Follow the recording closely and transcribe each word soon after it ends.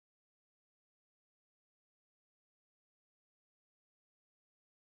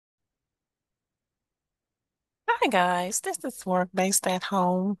Hi guys, this is Work Based at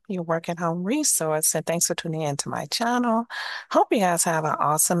Home, your work at home resource, and thanks for tuning in to my channel. Hope you guys have an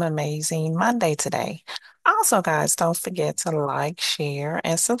awesome, amazing Monday today. Also, guys, don't forget to like, share,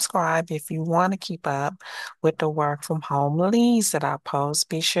 and subscribe if you want to keep up with the work from home leads that I post.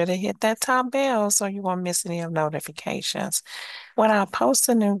 Be sure to hit that top bell so you won't miss any of notifications when I post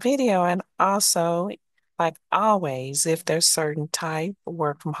a new video. And also, like always, if there's certain type of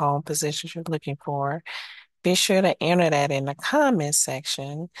work from home positions you're looking for, be sure to enter that in the comment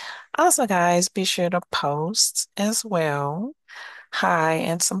section. Also, guys, be sure to post as well. Hi,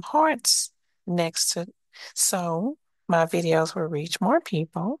 and some hearts next to so my videos will reach more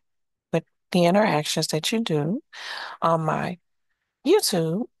people with the interactions that you do on my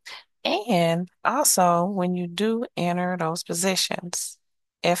YouTube. And also, when you do enter those positions,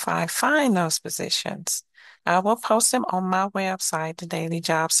 if I find those positions, I will post them on my website. The daily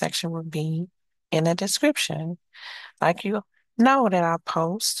job section will be in the description. Like you know that I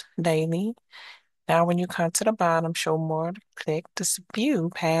post daily. Now, when you come to the bottom, show more, click to view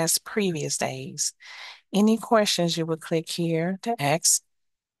past previous days. Any questions you would click here to ask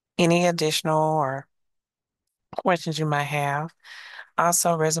any additional or questions you might have.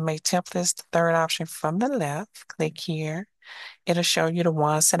 Also, resume templates, the third option from the left. Click here. It'll show you the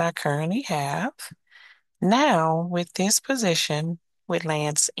ones that I currently have. Now, with this position with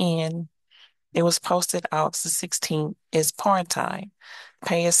Lance in, it was posted August the 16th, is part-time.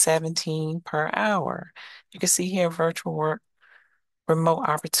 Pay is 17 per hour. You can see here virtual work, remote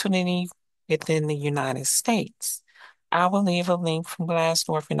opportunity within the United States. I will leave a link from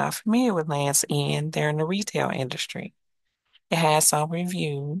Glassdoor if you're not familiar with Lance End. They're in the retail industry. It has some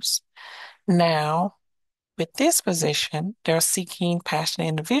reviews. Now, with this position, they're seeking passionate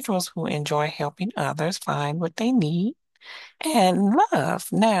individuals who enjoy helping others find what they need and love.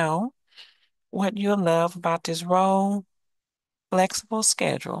 Now, what you'll love about this role: flexible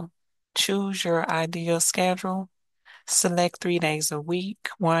schedule. Choose your ideal schedule. Select 3 days a week.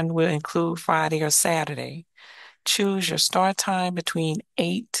 One will include Friday or Saturday. Choose your start time between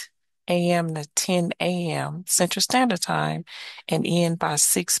 8 a.m. to 10 a.m. Central Standard Time and end by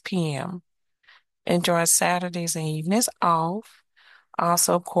 6 p.m. Enjoy Saturdays and evenings off.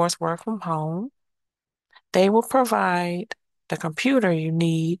 Also, of course, work from home. They will provide the computer you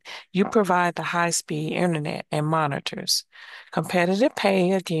need. You provide the high-speed internet and monitors. Competitive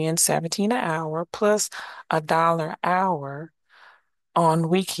pay, again, 17 an hour plus $1 hour on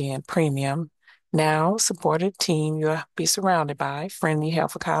weekend premium. Now, supportive team you'll be surrounded by friendly,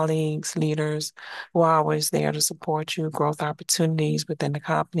 helpful colleagues, leaders who are always there to support you, growth opportunities within the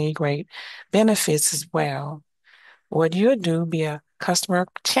company, great benefits as well. What you'll do, be a customer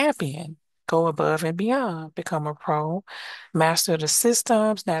champion, go above and beyond, become a pro, master the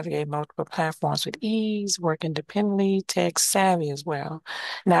systems, navigate multiple platforms with ease, work independently, tech savvy as well.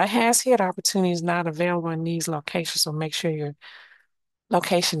 Now, it has hit opportunities not available in these locations, so make sure your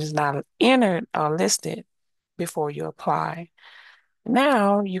location is not entered or listed before you apply.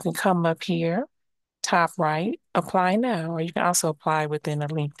 Now, you can come up here, top right, apply now, or you can also apply within a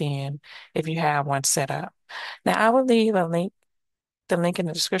LinkedIn if you have one set up. Now, I will leave the link in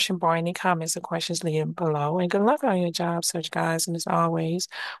the description bar. Any comments or questions, leave them below. And good luck on your job search, guys. And as always,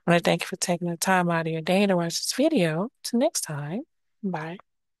 I want to thank you for taking the time out of your day to watch this video. Till next time, bye.